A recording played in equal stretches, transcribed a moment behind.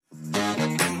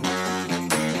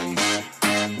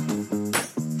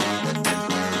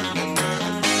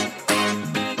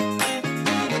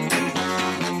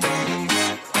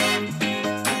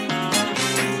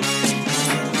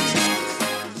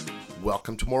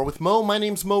More with Mo. My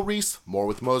name's Mo Reese. More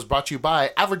with Mo is brought to you by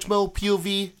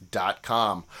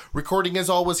AverageMoPOV.com. Recording as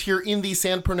always here in the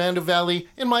San Fernando Valley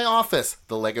in my office,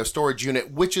 the Lego storage unit,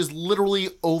 which is literally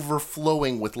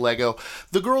overflowing with Lego.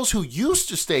 The girls who used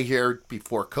to stay here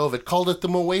before COVID called it the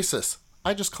Moasis.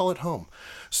 I just call it home.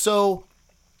 So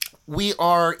we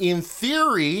are, in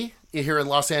theory, here in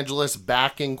Los Angeles,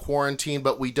 back in quarantine,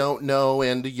 but we don't know.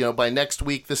 And, by next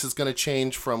week, this is going to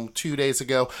change from 2 days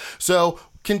ago. So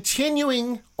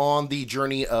continuing on the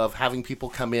journey of having people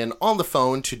come in on the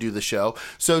phone to do the show.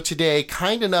 So today,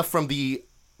 kind enough from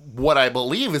what I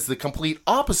believe is the complete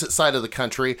opposite side of the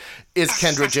country, is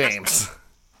Kendra James.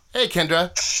 Hey, Kendra.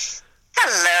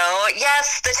 Hello.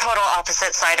 Yes, the total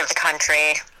opposite side of the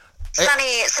country.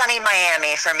 Sunny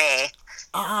Miami for me.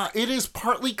 It is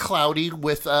partly cloudy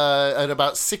with at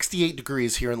about 68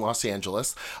 degrees here in Los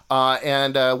Angeles,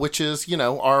 and which is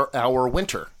our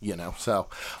winter. So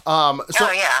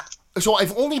yeah. So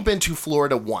I've only been to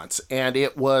Florida once, and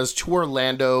it was to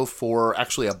Orlando for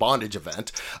actually a bondage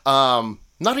event.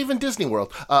 Not even Disney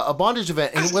World, a bondage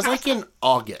event, and it was like in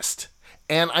August.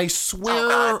 And I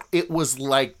swear it was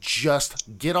like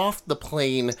just get off the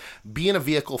plane, be in a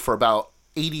vehicle for about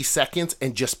 80 seconds,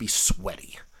 and just be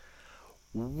sweaty.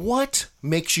 What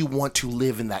makes you want to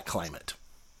live in that climate?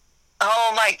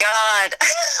 Oh my God.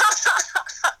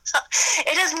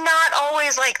 It is not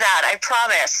always like that, I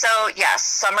promise. So yes,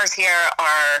 summers here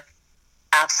are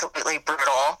absolutely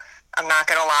brutal. I'm not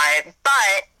going to lie.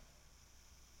 But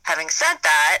having said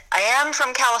that, I am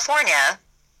from California,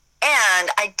 and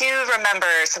I do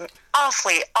remember some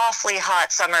awfully, awfully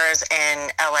hot summers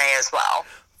in LA as well.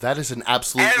 That is an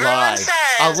absolute lie.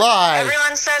 A lie.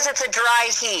 Everyone says it's a dry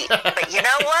heat, but you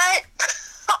know what?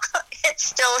 It's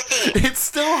still heat. It's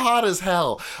still hot as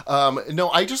hell. No,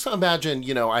 I just imagine,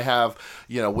 I have,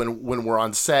 when we're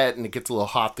on set and it gets a little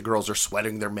hot, the girls are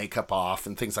sweating their makeup off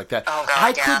and things like that. Oh, God,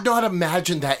 I could not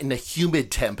imagine that in a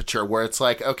humid temperature where it's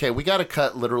like, okay, we got to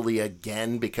cut literally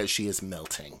again because she is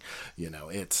melting.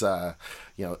 It's,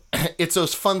 it's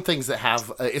those fun things that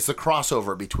have, it's the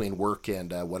crossover between work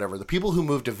and whatever. The people who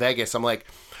move to Vegas, I'm like,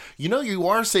 you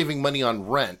are saving money on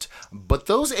rent, but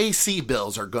those AC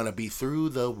bills are going to be through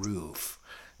the roof.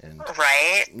 And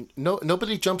right?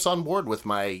 Nobody jumps on board with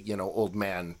my, old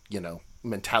man,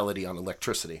 mentality on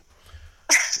electricity.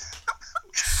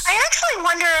 I actually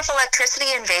wonder if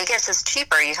electricity in Vegas is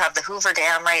cheaper. You have the Hoover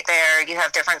Dam right there. You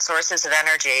have different sources of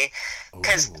energy.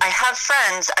 Because I have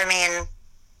friends, I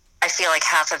feel like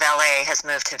half of LA has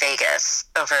moved to Vegas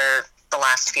over the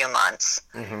last few months.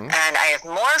 Mm-hmm. And I have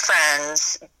more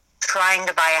friends trying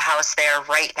to buy a house there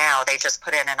right now. They just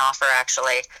put in an offer,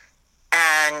 actually.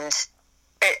 And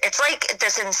it's like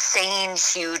this insane,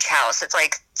 huge house. It's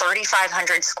like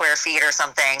 3,500 square feet or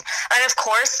something. And of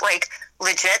course,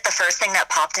 legit, the first thing that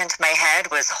popped into my head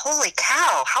was, holy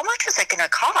cow, how much is it going to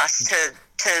cost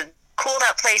to cool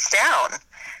that place down?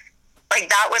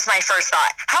 That was my first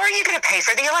thought. How are you going to pay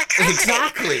for the electricity?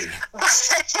 Exactly.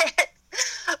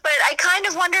 But I kind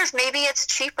of wonder if maybe it's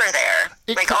cheaper there.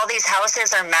 All these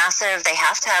houses are massive. They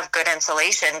have to have good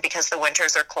insulation because the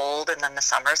winters are cold and then the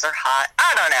summers are hot.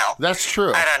 I don't know. That's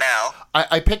true. I don't know.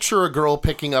 I picture a girl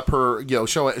picking up her,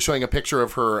 showing a picture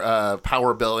of her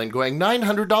power bill and going,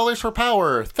 $900 for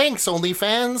power. Thanks,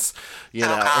 OnlyFans.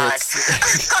 God.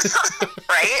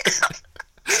 Right?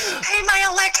 Pay my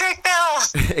electric bill.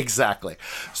 Exactly.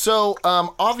 So,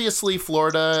 obviously,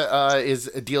 Florida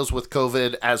deals with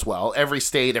COVID as well. Every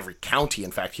state, every county, in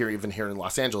fact, even here in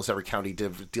Los Angeles, every county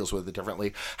deals with it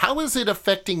differently. How is it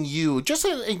affecting you, just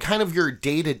in kind of your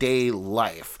day-to-day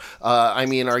life? Are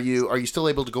you still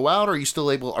able to go out? Are you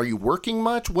working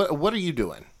much? What are you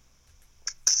doing?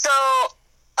 So,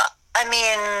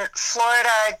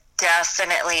 Florida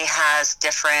definitely has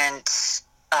different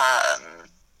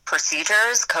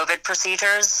COVID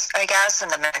procedures, I guess, and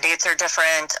the mandates are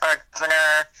different. Our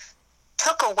governor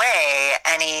took away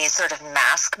any sort of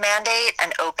mask mandate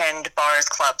and opened bars,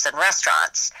 clubs, and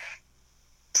restaurants.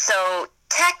 So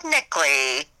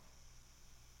technically,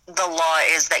 the law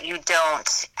is that you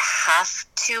don't have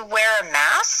to wear a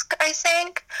mask, I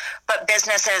think, but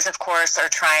businesses, of course,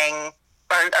 are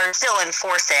still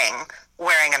enforcing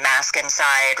wearing a mask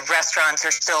inside. Restaurants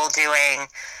are still doing,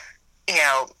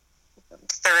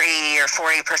 30 or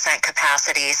 40%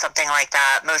 capacity, something like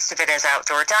that. Most of it is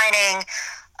outdoor dining.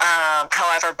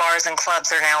 However, bars and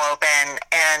clubs are now open,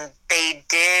 and they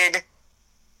did,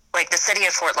 the city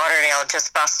of Fort Lauderdale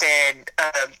just busted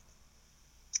a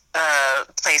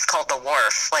place called The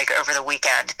Wharf, over the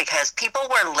weekend, because people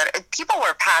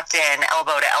were packed in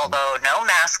elbow to elbow, no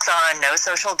masks on, no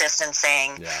social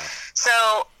distancing. Yeah.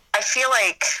 So I feel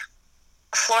like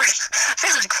Florida, I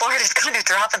feel like Florida's kind of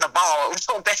dropping the ball a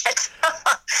little bit.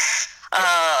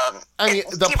 I mean,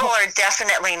 people are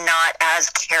definitely not as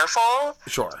careful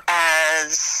sure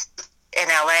as in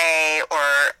LA,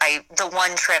 or the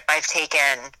one trip I've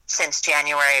taken since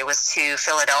January was to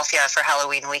Philadelphia for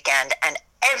Halloween weekend, and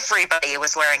everybody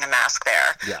was wearing a mask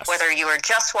there. Yes. Whether you were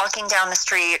just walking down the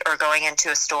street or going into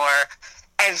a store,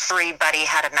 everybody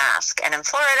had a mask. And in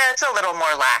Florida, it's a little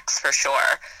more lax for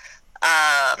sure.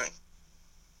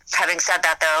 Having said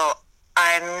that, though,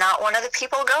 I'm not one of the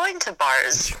people going to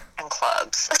bars and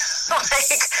clubs.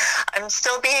 Like, I'm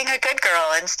still being a good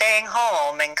girl and staying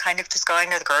home and kind of just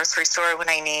going to the grocery store when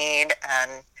I need.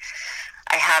 And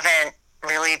I haven't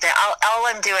really been, all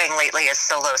I'm doing lately is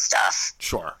solo stuff.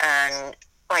 Sure. And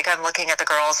like, I'm looking at the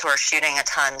girls who are shooting a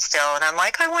ton still, and I'm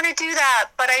like, I want to do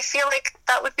that, but I feel like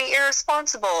that would be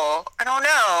irresponsible. I don't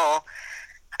know.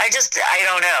 I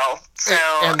don't know. So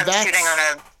and I'm shooting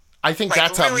on a, I think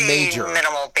like, that's really a major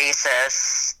minimal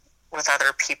basis with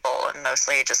other people, and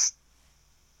mostly just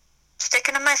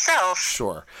sticking to myself.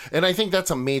 Sure. And I think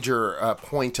that's a major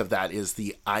point of that is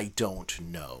the I don't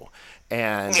know.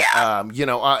 And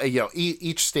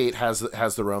each state has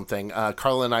their own thing.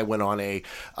 Carla and I went on a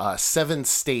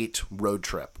 7-state road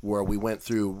trip where we went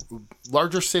through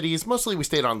larger cities. Mostly we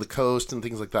stayed on the coast and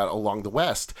things like that along the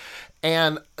west.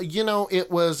 And it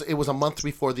was a month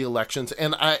before the elections,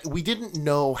 and we didn't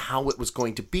know how it was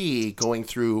going to be going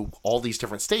through all these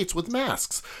different states with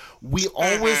masks. We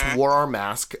always wore our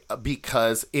mask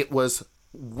because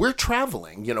we're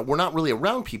traveling, we're not really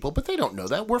around people, but they don't know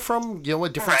that. We're from, a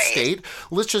different state.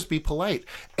 Let's just be polite.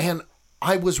 And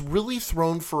I was really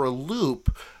thrown for a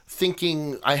loop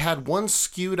thinking I had one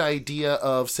skewed idea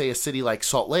of, say, a city like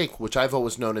Salt Lake, which I've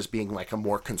always known as being like a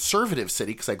more conservative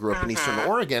city because I grew up in Eastern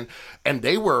Oregon, and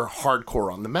they were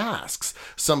hardcore on the masks.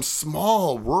 Some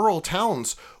small rural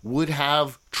towns would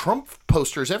have Trump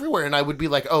posters everywhere, and I would be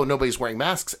like, oh, nobody's wearing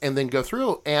masks, and then go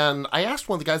through. And I asked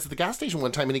one of the guys at the gas station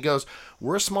one time, and he goes,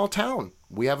 we're a small town.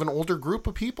 We have an older group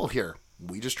of people here.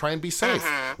 We just try and be safe.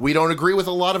 We don't agree with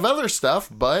a lot of other stuff,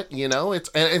 but it's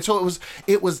and so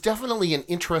it was definitely an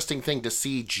interesting thing to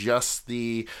see just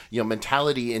the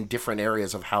mentality in different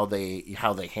areas of how they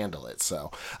handle it. So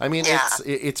I mean,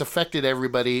 it's affected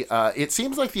everybody. It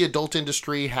seems like the adult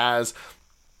industry has,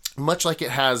 much like it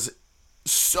has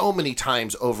so many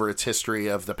times over its history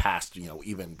of the past,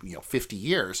 even 50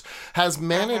 years, has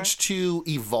managed to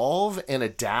evolve and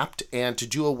adapt and to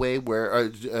do a way where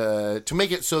to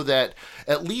make it so that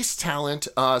at least talent,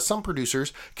 some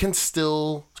producers can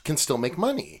still make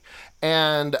money.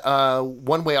 And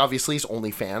one way obviously is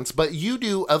OnlyFans, but you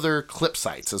do other clip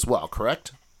sites as well,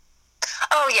 correct?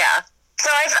 Oh yeah. So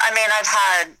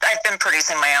I've been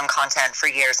producing my own content for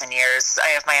years and years. I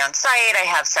have my own site. I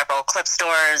have several clip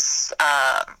stores,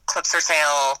 clips for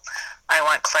sale. I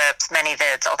Want Clips,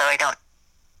 ManyVids, although I don't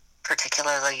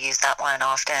particularly use that one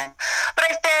often. But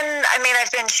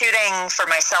I've been shooting for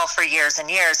myself for years and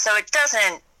years, so it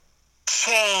doesn't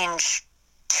change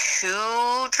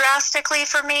too drastically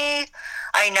for me.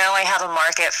 I know I have a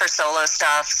market for solo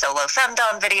stuff, solo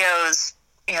femdom videos,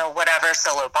 whatever,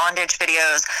 solo bondage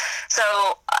videos. So,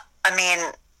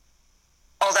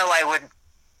 although I would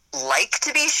like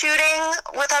to be shooting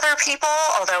with other people,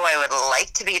 although I would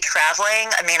like to be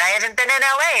traveling, I haven't been in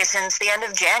LA since the end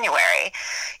of January.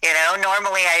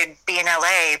 Normally I'd be in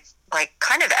LA like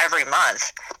kind of every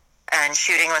month and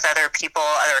shooting with other people,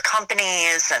 other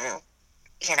companies, and,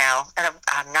 and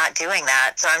I'm not doing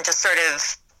that. So I'm just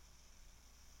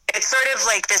it's sort of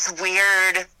like this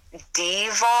weird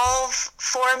devolve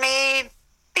for me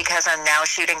because I'm now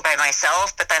shooting by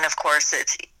myself, but then of course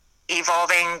it's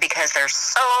evolving because there's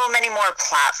so many more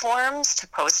platforms to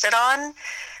post it on,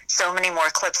 so many more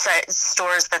clip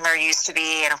stores than there used to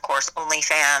be, and of course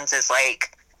OnlyFans is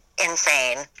like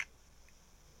insane.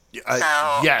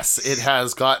 Yes, it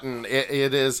has gotten.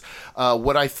 It is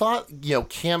what I thought.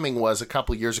 Camming was a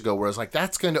couple of years ago, where I was like,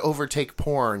 "That's going to overtake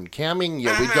porn." Camming,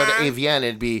 we'd go to AVN, and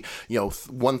it'd be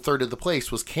 1/3 of the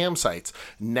place was cam sites.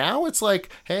 Now it's like,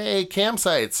 "Hey, cam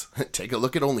sites, take a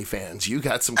look at OnlyFans. You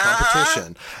got some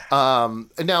competition."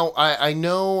 Now I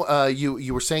know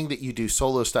you were saying that you do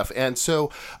solo stuff, and so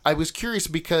I was curious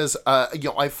because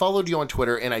I followed you on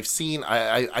Twitter, and I've seen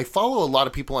I follow a lot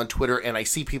of people on Twitter, and I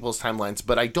see people's timelines,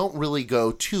 but I don't really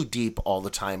go too deep all the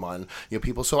time on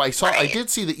people. So I did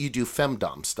see that you do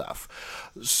femdom stuff.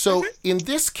 So in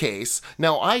this case,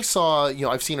 now I saw,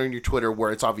 I've seen on your Twitter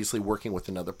where it's obviously working with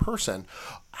another person.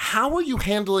 How are you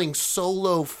handling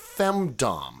solo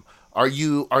femdom? Are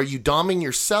you doming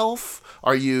yourself?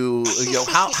 Are you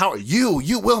how are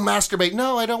you will masturbate?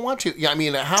 No, I don't want to. Yeah, I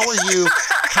mean, how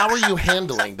are you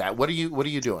handling that? What are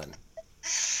you doing?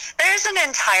 There's an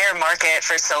entire market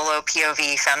for solo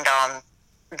POV femdom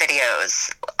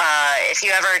videos. If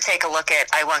you ever take a look at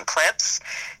I Want Clips,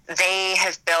 they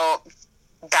have built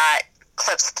that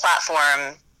Clips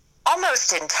platform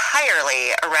almost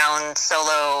entirely around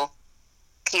solo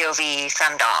POV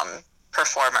femdom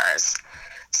performers.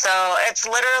 So it's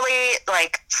literally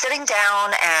like sitting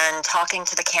down and talking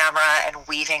to the camera and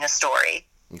weaving a story.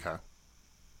 Okay.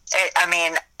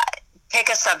 Pick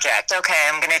a subject. Okay,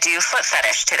 I'm going to do foot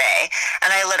fetish today.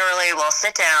 And I literally will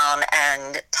sit down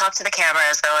and talk to the camera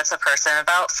as though it's a person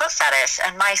about foot fetish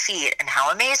and my feet and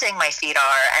how amazing my feet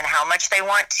are and how much they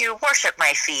want to worship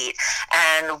my feet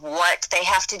and what they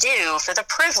have to do for the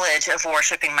privilege of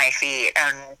worshiping my feet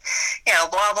and,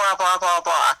 blah, blah, blah, blah,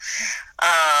 blah.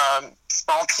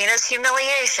 Small penis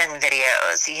humiliation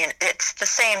videos. It's the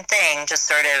same thing, just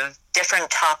sort of different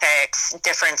topics,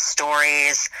 different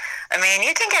stories. I mean,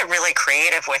 you can get really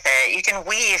creative with it. You can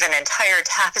weave an entire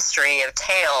tapestry of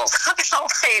tales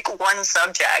about like one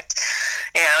subject.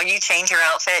 You change your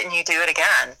outfit and you do it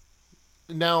again.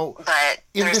 Now, but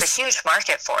there's a huge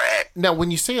market for it. Now,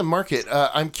 when you say a market,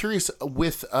 I'm curious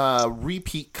with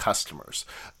repeat customers.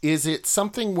 Is it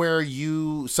something where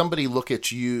somebody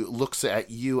looks at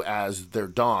you as their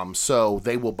dom, so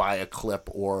they will buy a clip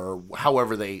or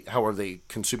however they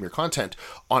consume your content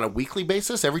on a weekly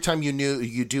basis? Every time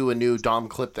you do a new dom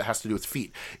clip that has to do with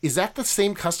feet, is that the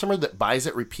same customer that buys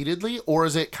it repeatedly, or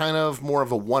is it kind of more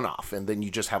of a one-off, and then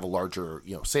you just have a larger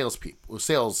sales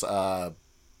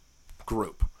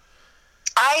group?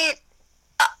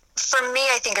 For me,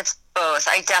 I think it's both.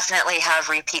 I definitely have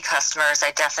repeat customers.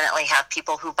 I definitely have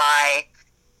people who buy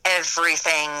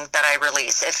everything that I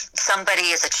release. If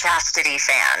somebody is a chastity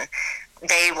fan,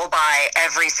 they will buy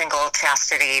every single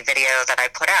chastity video that I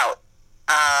put out.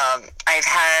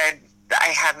 I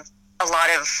have a lot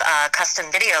of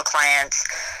custom video clients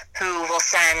who will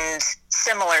send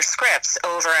similar scripts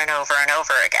over and over and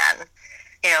over again.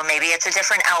 Maybe it's a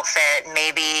different outfit.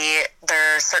 Maybe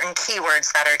there's certain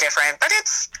keywords that are different, but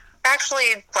it's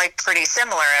actually like pretty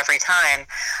similar every time.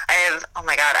 I have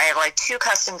like 2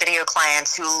 custom video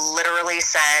clients who literally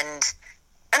send,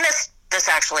 and this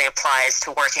actually applies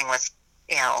to working with,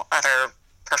 other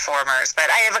performers, but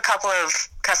I have a couple of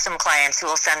custom clients who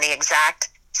will send the exact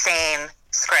same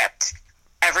script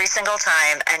every single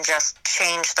time and just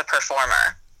change the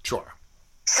performer. Sure.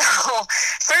 So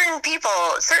certain people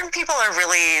are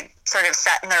really sort of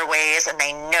set in their ways, and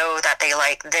they know that they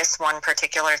like this one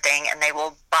particular thing, and they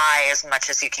will buy as much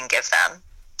as you can give them.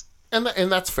 And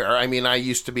that's fair. I mean, I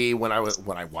used to be when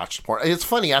I watched porn. It's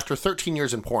funny, after 13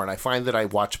 years in porn, I find that I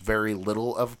watch very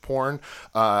little of porn.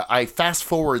 I fast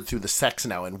forward through the sex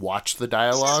now and watch the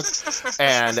dialogue.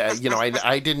 And,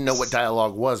 I didn't know what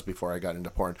dialogue was before I got into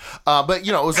porn. But,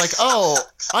 it was like, oh,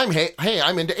 I'm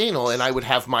into anal. And I would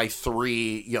have my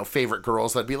 3, favorite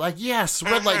girls that'd be like, yes,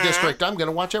 red light district, I'm going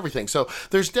to watch everything. So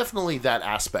there's definitely that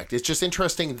aspect. It's just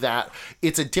interesting that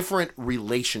it's a different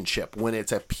relationship when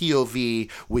it's a POV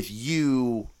with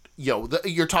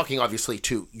you're talking obviously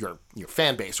to your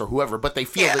fan base or whoever, but they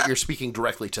feel that you're speaking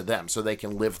directly to them, so they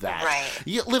can live that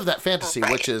fantasy,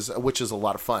 which is a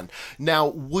lot of fun. Now,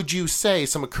 would you say,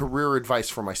 some career advice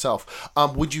for myself,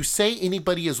 would you say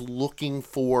anybody is looking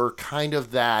for kind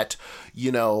of that,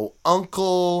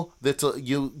 uncle that's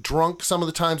drunk some of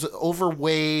the times,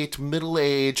 overweight, middle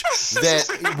age,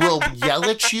 that will yell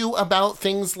at you about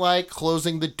things like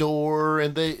closing the door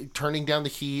and the turning down the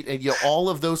heat and all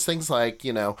of those things, like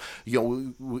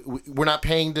we're not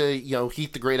paying to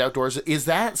heat the great outdoors? Is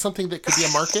that something that could be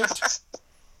a market?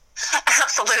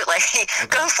 Absolutely. Okay.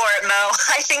 Go for it, Mo.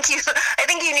 I think you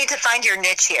need to find your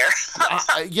niche here.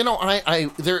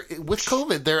 With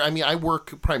COVID, I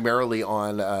work primarily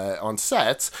on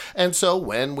sets, and so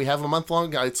when we have a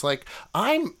month-long, it's like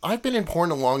I've been in porn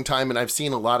a long time, and I've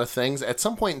seen a lot of things. At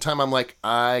some point in time, I'm like,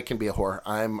 I can be a whore.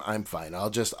 I'm fine.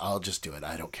 I'll just do it.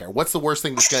 I don't care. What's the worst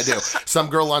thing that's gonna do? Some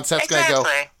girl on set's gonna go,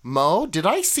 Mo, did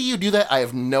I see you do that? I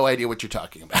have no idea what you're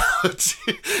talking about.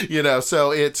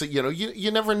 So it's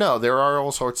you never know. There are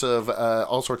all sorts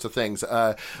of things.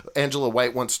 Angela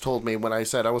White once told me, when I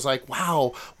said, I was like,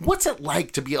 wow, what's it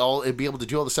like to be able to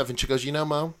do all this stuff? And she goes,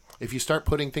 Mo, if you start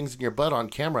putting things in your butt on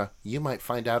camera, you might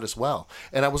find out as well.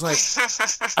 And I was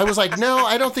like, no,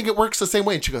 I don't think it works the same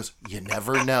way. And she goes, you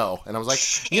never know. And I was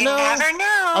like, you know, never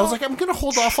know. I was like, I'm going to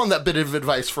hold off on that bit of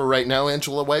advice for right now,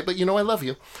 Angela White, but I love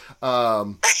you.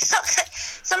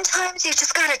 Sometimes you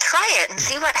just got to try it and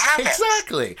see what happens.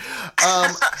 Exactly.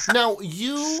 Now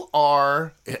you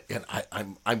are, and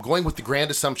I'm going with the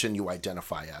grand assumption you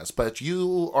identify as, but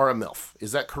you are a MILF.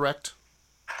 Is that correct?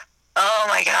 Oh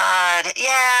my God.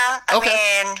 Yeah. Okay.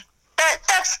 I mean,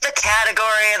 that's the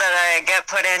category that I get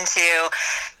put into.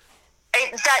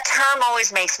 That term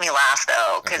always makes me laugh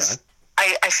though, because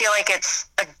I feel like it's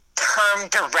a term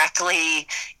directly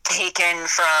taken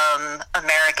from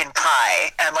American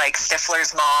Pie and like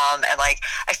Stifler's mom, and like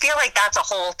I feel like that's a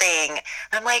whole thing. And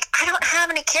I'm like, I don't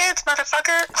have any kids,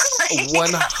 motherfucker.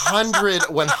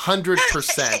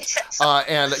 100%.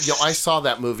 And I saw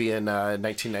that movie in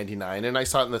 1999, and I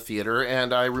saw it in the theater,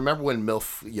 and I remember when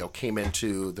MILF came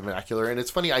into the vernacular. And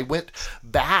it's funny, I went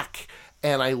back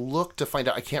and I looked to find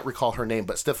out, I can't recall her name,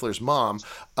 but Stifler's mom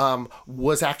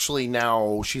was actually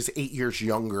she's 8 years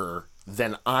younger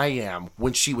than I am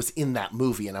when she was in that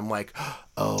movie. And I'm like,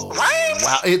 oh, what?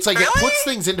 Wow. It's like, really? It puts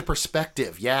things into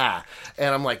perspective. Yeah.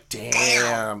 And I'm like,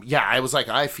 damn. Yeah, I was like,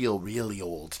 I feel really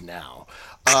old now.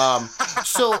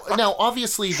 So now,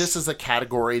 obviously, this is a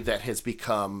category that has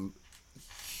become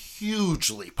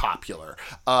hugely popular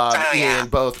in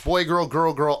both boy,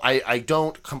 girl. I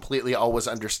don't completely always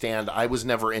understand. I was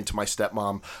never into my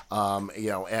stepmom,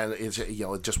 and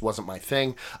it just wasn't my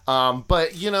thing.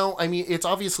 But I mean, it's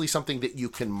obviously something that you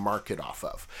can market off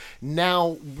of.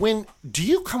 Now, do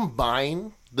you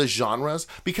combine the genres?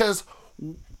 Because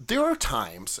there are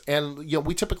times, and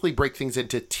we typically break things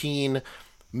into teen,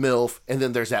 MILF, and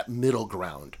then there's that middle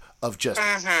ground of just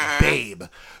babe.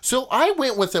 So I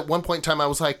went with, at one point in time, I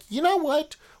was like, you know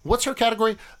what? What's her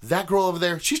category? That girl over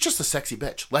there, she's just a sexy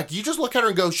bitch. Like, you just look at her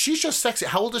and go, she's just sexy.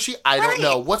 How old is she? I don't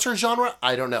know. What's her genre?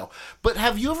 I don't know. But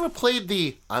have you ever played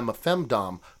I'm a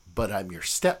femdom, but I'm your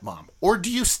stepmom? Or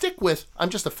do you stick with,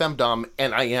 I'm just a femdom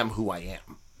and I am who I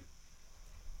am?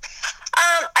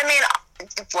 I mean,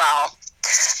 well,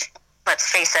 let's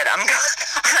face it, I'm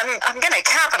going to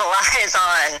capitalize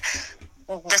on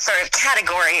the sort of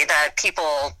category that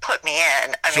people put me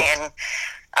in. I mean,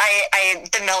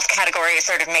 the MILF category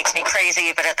sort of makes me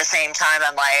crazy, but at the same time,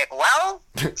 I'm like, well,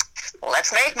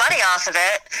 let's make money off of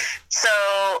it. So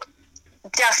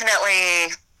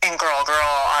definitely in Girl,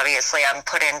 obviously, I'm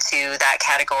put into that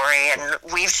category, and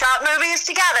we've shot movies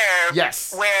together.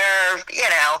 Yes. Where,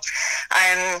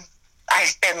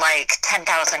 I've been like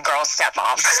 10,000 girls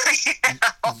stepmom.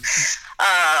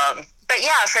 But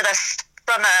yeah,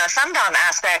 from a femdom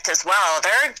aspect as well,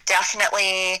 they're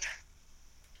definitely,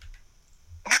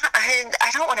 I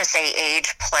don't want to say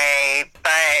age play,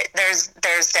 but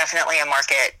there's definitely a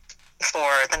market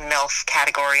for the MILF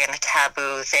category and the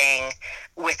taboo thing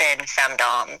within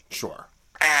femdom. Sure.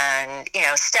 And,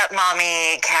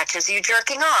 stepmommy catches you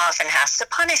jerking off and has to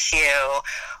punish you,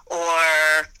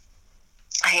 or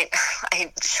I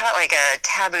shot like a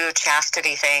taboo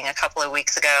chastity thing a couple of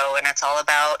weeks ago, and it's all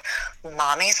about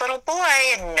mommy's little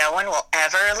boy, and no one will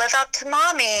ever live up to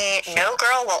mommy. Sure. No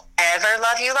girl will ever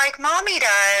love you like mommy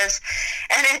does.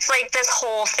 And it's like this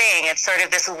whole thing. It's sort of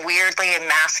this weirdly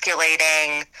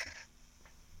emasculating,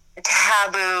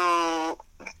 taboo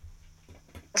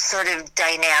sort of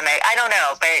dynamic. I don't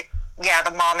know, but yeah,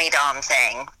 the mommy dom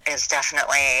thing is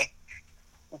definitely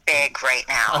big right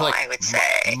now, I would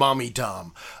say. Mommy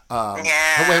Dom.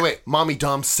 Yeah. Oh, wait. Mommy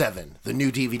Dom 7, the new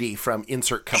DVD from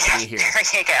Insert Company here.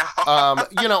 There you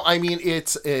go. I mean,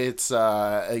 it's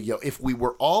if we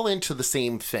were all into the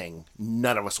same thing,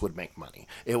 none of us would make money.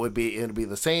 It would be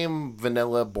the same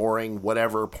vanilla, boring,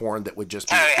 whatever porn that would just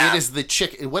be. Oh, yeah. It is the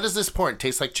chicken. What is this porn? It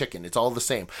tastes like chicken. It's all the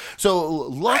same. So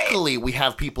luckily, we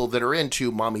have people that are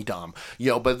into Mommy Dom.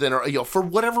 But then for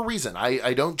whatever reason,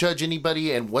 I don't judge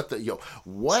anybody. And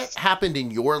what happened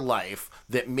in your life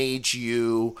that made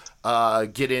you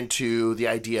get into the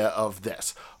idea of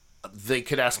this? They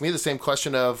could ask me the same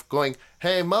question of going,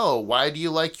 hey, Mo, why do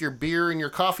you like your beer and your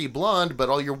coffee blonde, but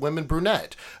all your women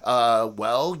brunette?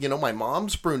 Well, my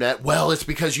mom's brunette. Well, it's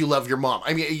because you love your mom.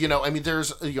 I mean,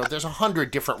 there's 100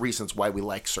 different reasons why we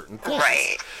like certain things.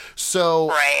 Right.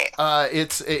 So,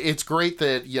 it's great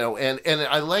that, and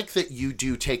I like that you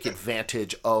do take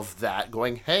advantage of that,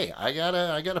 going, hey, I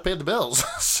gotta pay the bills.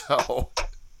 So,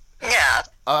 yeah.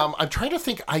 I'm trying to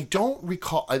think. I don't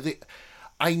recall.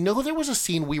 I know there was a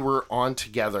scene we were on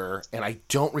together, and I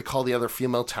don't recall the other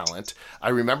female talent. I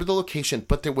remember the location,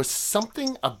 but there was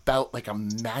something about like a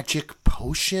magic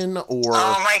potion or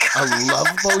a love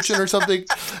potion or something.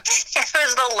 It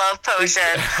was the love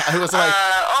potion. I was like,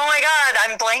 oh my God,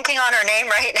 I'm blanking on her name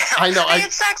right now. I know. I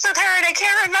had sex with her and I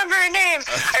can't remember her name.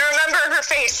 I remember her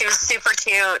face. She was super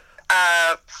cute.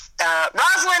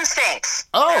 Rosalind Sphinx.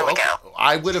 Oh, there we okay. go.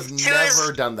 I would have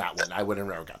never done that one. I would have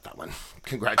never got that one.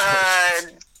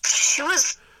 Congratulations. She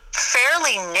was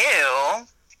fairly new,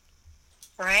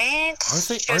 right?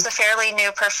 She was a fairly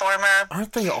new performer.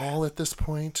 Aren't they all at this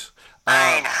point?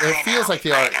 I know. It feels like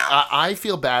they are. I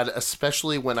feel bad,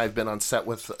 especially when I've been on set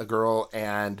with a girl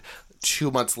and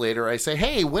 2 months later I say,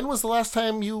 hey, when was the last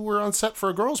time you were on set for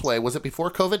A Girl's Way? Was it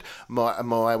before COVID?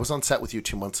 Mo, I was on set with you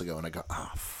 2 months ago. And I go,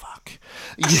 oh, fuck.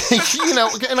 You know,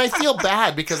 and I feel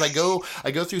bad because I go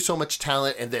through so much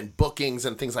talent and then bookings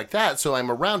and things like that. So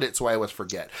I'm around it, so I always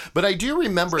forget. But I do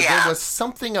remember there was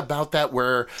something about that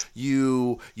where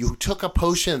you took a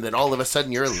potion and then all of a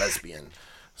sudden you're a lesbian.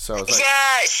 So I was like,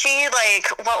 she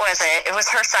what was it? It was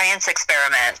her science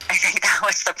experiment. I think that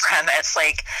was the premise.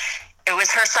 It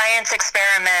was her science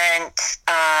experiment.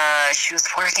 She was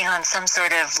working on some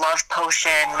sort of love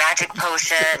potion, magic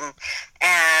potion,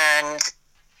 and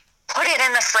put it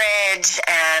in the fridge.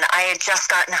 And I had just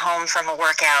gotten home from a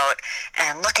workout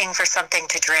and looking for something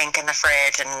to drink in the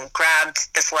fridge and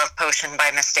grabbed this love potion by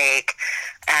mistake.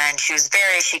 And she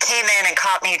came in and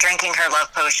caught me drinking her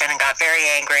love potion and got very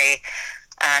angry.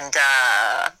 And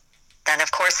then,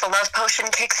 of course, the love potion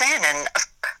kicks in, and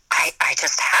I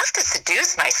just have to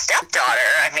seduce my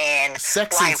stepdaughter. I mean,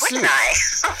 why wouldn't I?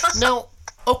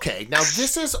 Now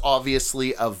this is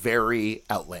obviously a very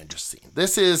outlandish scene.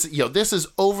 This is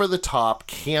over the top,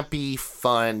 campy,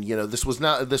 fun. This was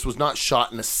not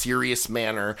shot in a serious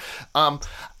manner.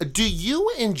 Do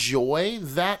you enjoy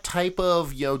that type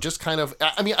of, just kind of,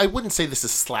 I mean, I wouldn't say this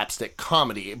is slapstick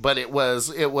comedy, but it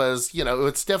was,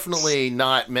 it's definitely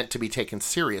not meant to be taken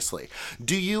seriously.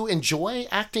 Do you enjoy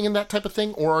acting in that type of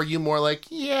thing, or are you more like,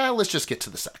 yeah, let's just get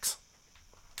to the sex?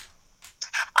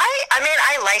 I mean,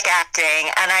 I like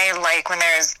acting, and I like when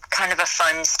there's kind of a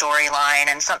fun storyline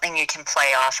and something you can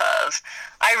play off of.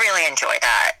 I really enjoy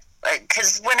that.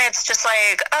 Because when it's just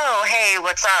like, oh, hey,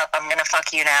 what's up? I'm going to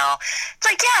fuck you now. It's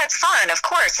like, yeah, it's fun. Of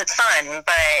course, it's fun.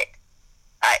 But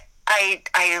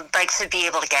I like to be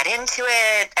able to get into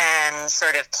it and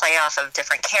sort of play off of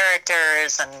different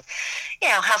characters and,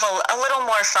 have a little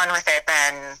more fun with it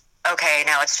than, okay,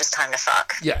 now it's just time to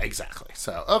fuck. Yeah, exactly.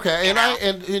 So, okay.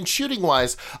 And shooting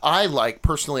wise, I like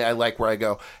where I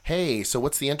go, hey, so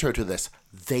what's the intro to this?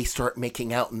 They start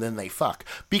making out and then they fuck.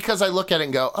 Because I look at it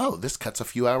and go, oh, this cuts a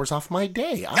few hours off my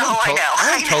day. I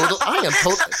am totally.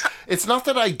 It's not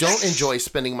that I don't enjoy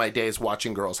spending my days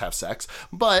watching girls have sex,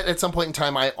 but at some point in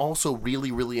time, I also really,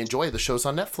 really enjoy the shows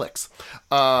on Netflix.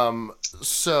 And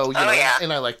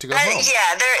I like to go home.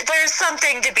 Yeah, there's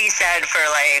something to be said for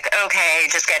okay,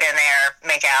 just get in there,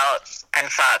 make out, and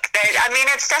fuck. I mean,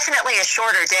 it's definitely a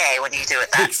shorter day when you do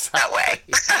it that way.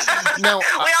 Now, we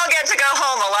all get to go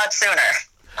home a lot sooner.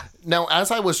 Now,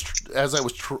 as I was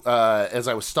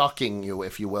stalking you,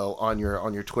 if you will, on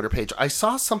your Twitter page, I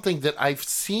saw something that I've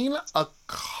seen a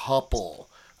couple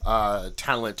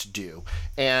talent do,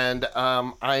 and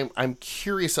I'm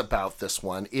curious about this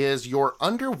one. Is your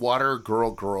underwater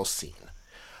girl scene?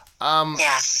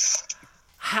 Yes.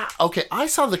 Okay, I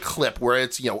saw the clip where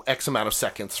it's X amount of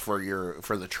seconds for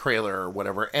the trailer or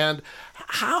whatever, and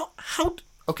how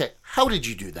did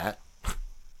you do that?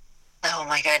 Oh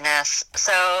my goodness.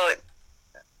 So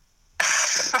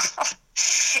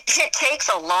it takes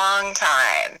a long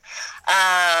time.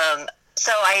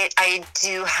 So I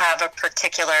do have a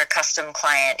particular custom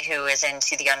client who is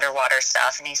into the underwater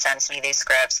stuff, and he sends me these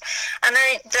scripts, and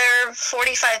they're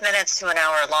 45 minutes to an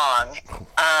hour long.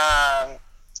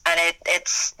 And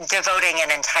it's devoting an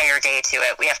entire day to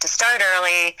it. We have to start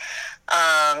early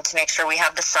to make sure we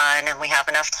have the sun and we have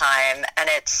enough time, and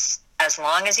it's as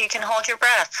long as you can hold your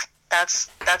breath. That's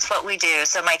what we do.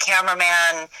 So my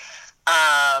cameraman,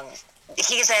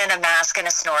 he's in a mask and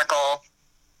a snorkel,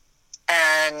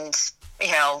 and we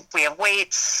have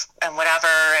weights and whatever,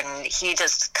 and he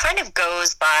just kind of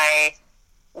goes by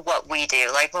what we do.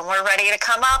 Like when we're ready to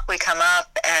come up, we come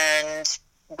up and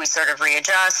we sort of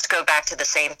readjust, go back to the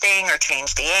same thing, or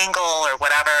change the angle or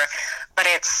whatever. But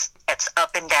it's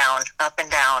up and down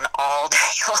all day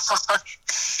long.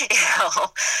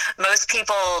 Most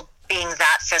people being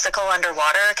that physical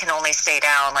underwater can only stay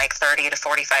down 30 to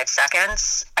 45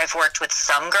 seconds. I've worked with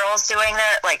some girls doing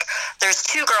that. There's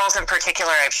two girls in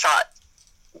particular I've shot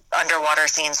underwater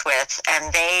scenes with,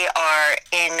 and they are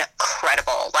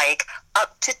incredible. Like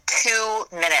up to 2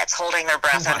 minutes holding their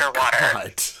breath underwater.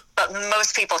 God. But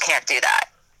most people can't do that.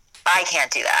 I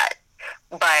can't do that.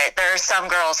 But there are some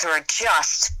girls who are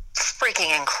just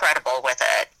freaking incredible with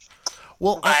it.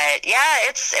 Well, but yeah,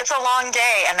 it's a long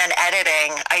day, and then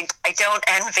editing. I don't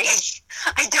envy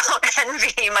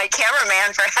my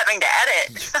cameraman for having to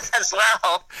edit as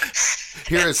well.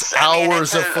 Here's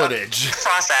hours of footage.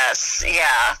 Process,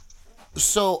 yeah.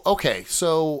 So okay,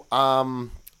 so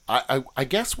I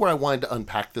guess where I wanted to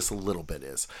unpack this a little bit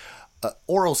is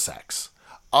oral sex.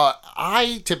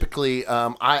 I typically,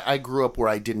 I grew up where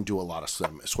I didn't do a lot of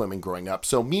swimming growing up.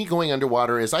 So me going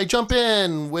underwater is I jump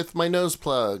in with my nose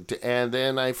plugged and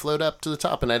then I float up to the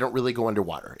top and I don't really go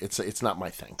underwater. It's not my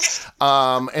thing.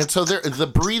 And so the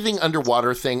breathing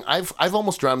underwater thing, I've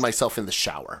almost drowned myself in the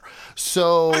shower.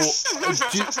 So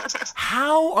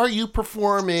how are you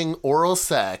performing oral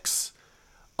sex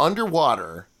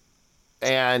underwater?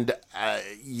 And,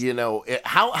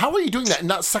 how are you doing that?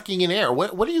 Not sucking in air.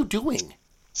 What are you doing?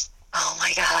 Oh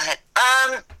my God.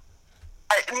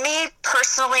 Me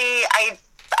personally, I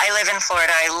live in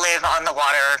Florida. I live on the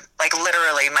water. Like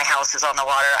literally my house is on the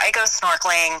water. I go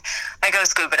snorkeling. I go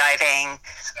scuba diving.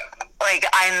 Like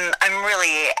I'm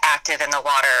really active in the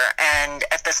water. And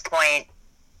at this point,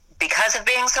 because of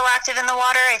being so active in the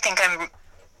water, I think I'm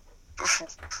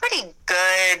pretty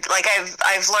good. Like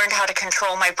I've learned how to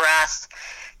control my breath,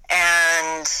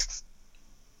 and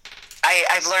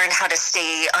I've learned how to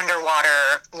stay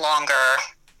underwater longer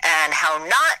and how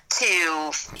not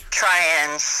to try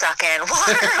and suck in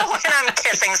water when I'm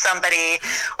kissing somebody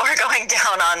or going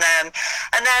down on them.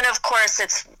 And then, of course,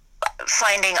 it's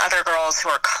finding other girls who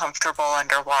are comfortable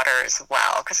underwater as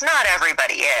well, because not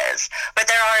everybody is. But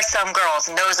there are some girls,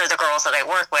 and those are the girls that I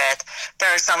work with. There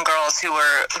are some girls who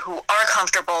are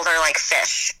comfortable. They're like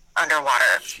fish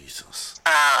underwater. Jesus.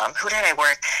 Who did I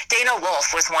work? Dana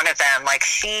Wolf was one of them. Like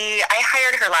I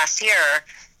hired her last year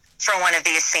for one of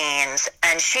these scenes,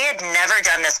 and she had never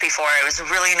done this before. I was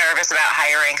really nervous about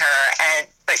hiring her,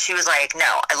 but she was like,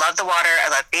 no, I love the water. I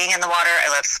love being in the water. I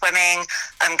love swimming.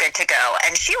 I'm good to go.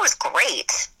 And she was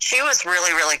great. She was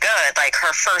really, really good. Like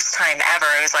her first time ever.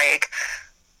 It was like,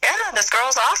 yeah, this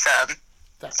girl's awesome.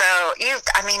 So you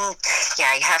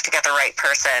have to get the right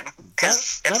person,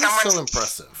 because if someone's so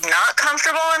impressive. Not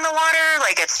comfortable in the water,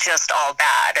 like it's just all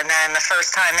bad. And then the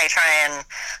first time they try and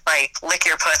like lick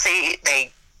your pussy,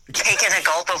 they take in a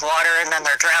gulp of water and then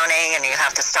they're drowning, and you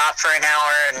have to stop for an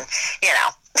hour, and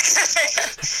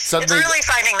it's really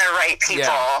finding the right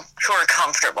people who are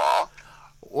comfortable.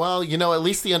 Well, at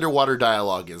least the underwater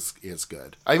dialogue is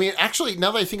good. I mean, actually,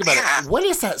 now that I think about it, what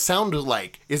does that sound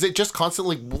like? Is it just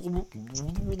constantly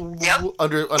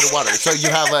underwater? So you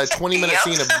have a 20-minute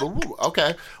scene of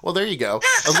okay. Well, there you go.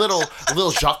 A little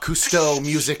Jacques Cousteau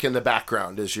music in the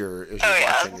background as you're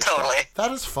watching your totally. Stuff.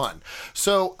 That is fun.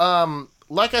 So,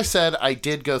 like I said, I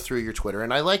did go through your Twitter,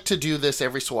 and I like to do this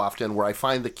every so often where I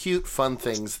find the cute, fun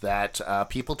things that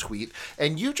people tweet,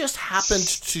 and you just happened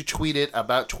to tweet it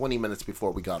about 20 minutes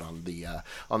before we got on the air.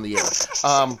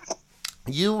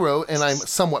 You wrote, and I'm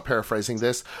somewhat paraphrasing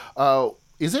this,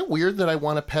 is it weird that I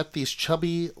want to pet these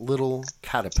chubby little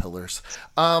caterpillars?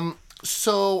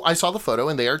 So I saw the photo,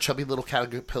 and they are chubby little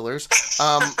caterpillars.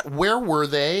 Where were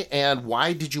they, and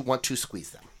why did you want to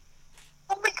squeeze them?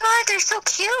 Oh my God, they're so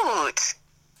cute.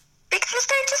 Because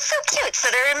they're just so cute. So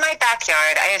they're in my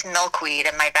backyard. I have milkweed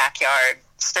in my backyard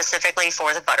specifically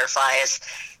for the butterflies.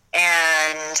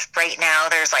 And right now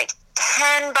there's like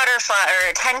 10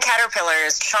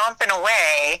 caterpillars chomping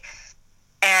away.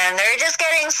 And they're just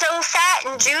getting so fat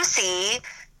and juicy.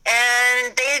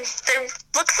 And they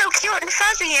look so cute and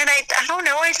fuzzy, and I don't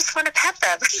know, I just want to pet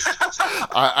them.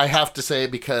 I have to say,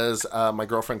 because my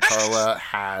girlfriend Carla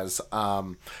has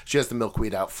she has the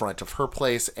milkweed out front of her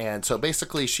place, and so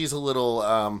basically she's a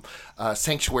little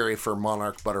sanctuary for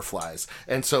monarch butterflies,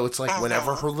 and so it's like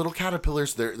whenever her little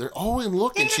caterpillars, they're and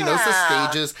look, and she knows the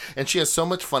stages, and she has so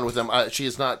much fun with them. She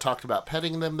has not talked about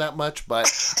petting them that much, but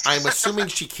I'm assuming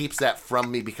she keeps that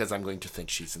from me because I'm going to think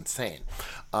she's insane.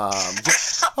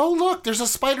 Oh look, there's a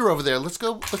spider over there. Let's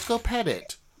go pet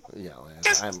it.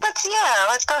 Let's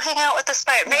go hang out with the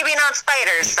spider. Maybe not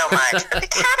spiders so much, but the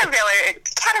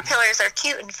caterpillars are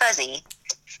cute and fuzzy.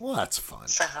 Well, that's fun.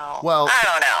 So, well, I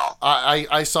don't know.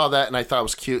 I saw that and I thought it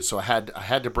was cute, so I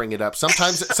had to bring it up.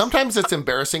 Sometimes it's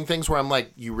embarrassing things where I'm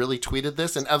like, you really tweeted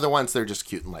this, and other ones they're just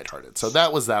cute and lighthearted. So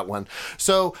that was that one.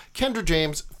 So Kendra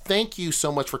James, thank you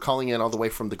so much for calling in all the way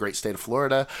from the great state of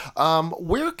Florida.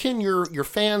 Where can your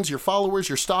fans, your followers,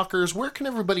 your stalkers, where can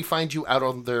everybody find you out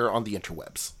on the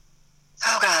interwebs?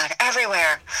 Oh God,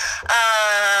 everywhere.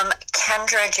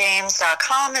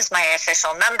 KendraJames.com is my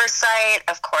official member site.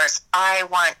 Of course,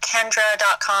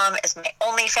 iwantkendra.com is my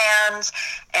OnlyFans,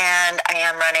 and I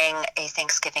am running a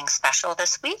Thanksgiving special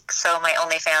this week. So my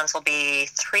OnlyFans will be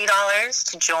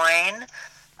 $3 to join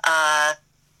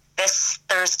this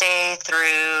Thursday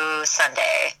through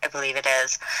Sunday, I believe it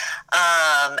is.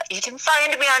 You can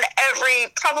find me on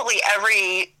probably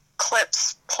every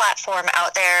Clips platform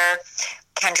out there.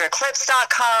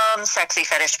 KendraClips.com,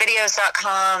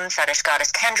 SexyFetishVideos.com,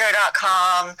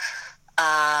 FetishGoddessKendra.com,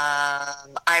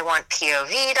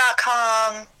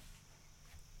 IWantPOV.com.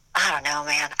 I don't know,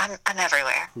 man. I'm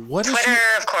everywhere.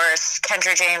 Twitter, of course,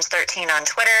 KendraJames13 on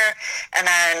Twitter, and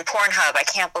then Pornhub. I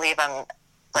can't believe I'm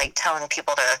like telling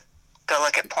people to go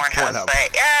look at Pornhub.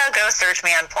 But yeah, go search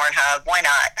me on Pornhub. Why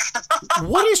not?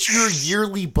 What is your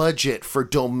yearly budget for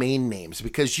domain names?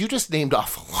 Because you just named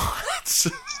off a lot.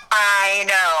 I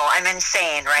know. I'm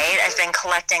insane, right? I've been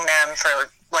collecting them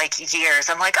for like years.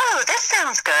 I'm like, oh, this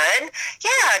sounds good.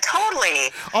 Yeah,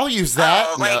 totally. I'll use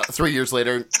that. No, 3 years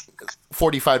later,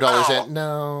 $45 in.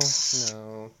 No.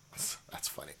 That's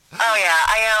funny. Oh, yeah.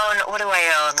 What do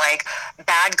I own? Like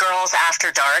Bad Girls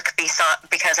After Dark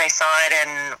because I saw it in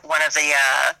one of the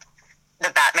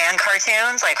Batman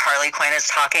cartoons. Like Harley Quinn is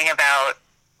talking about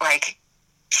like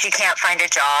she can't find a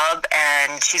job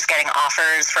and she's getting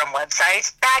offers from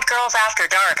websites. Bad Girls After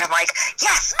Dark. I'm like,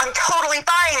 yes, I'm totally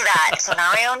buying that. So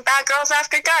now I own Bad Girls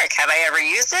After Dark. Have I ever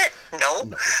used it? Nope.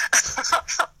 No.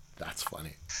 That's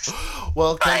funny.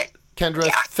 Well,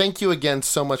 Kendra, thank you again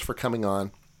so much for coming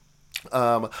on.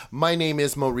 My name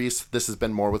is Maurice. This has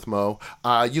been More with Mo.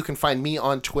 You can find me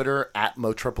on Twitter at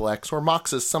MoXXX, or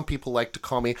Mox as some people like to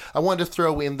call me. I wanted to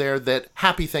throw in there that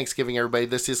happy Thanksgiving, everybody.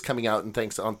 This is coming out on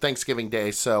Thanksgiving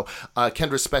Day, so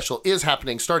Kendra's special is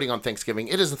happening starting on Thanksgiving.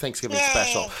 It is a Thanksgiving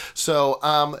special.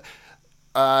 So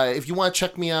if you want to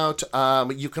check me out,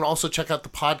 you can also check out the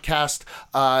podcast.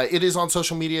 It is on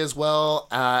social media as well,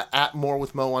 at More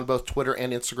with Mo on both Twitter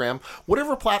and Instagram.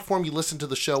 Whatever platform you listen to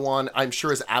the show on, I'm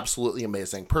sure is absolutely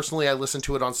amazing. Personally, I listen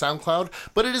to it on SoundCloud,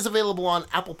 but it is available on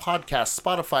Apple Podcasts,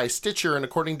 Spotify, Stitcher, and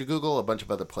according to Google, a bunch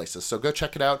of other places. So go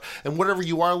check it out. And whatever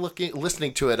you are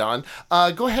listening to it on,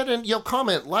 go ahead and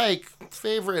comment, like,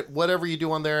 favorite, whatever you do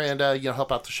on there, and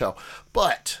help out the show.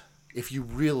 But if you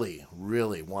really,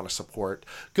 really want to support,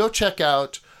 go check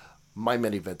out my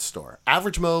mini-vid store,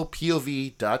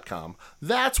 AverageMoPOV.com.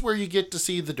 That's where you get to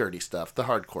see the dirty stuff, the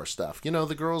hardcore stuff.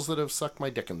 The girls that have sucked my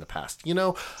dick in the past.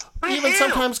 Even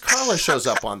sometimes Carla shows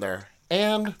up on there.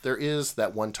 And there is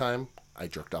that one time I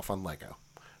jerked off on Lego.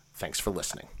 Thanks for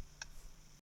listening.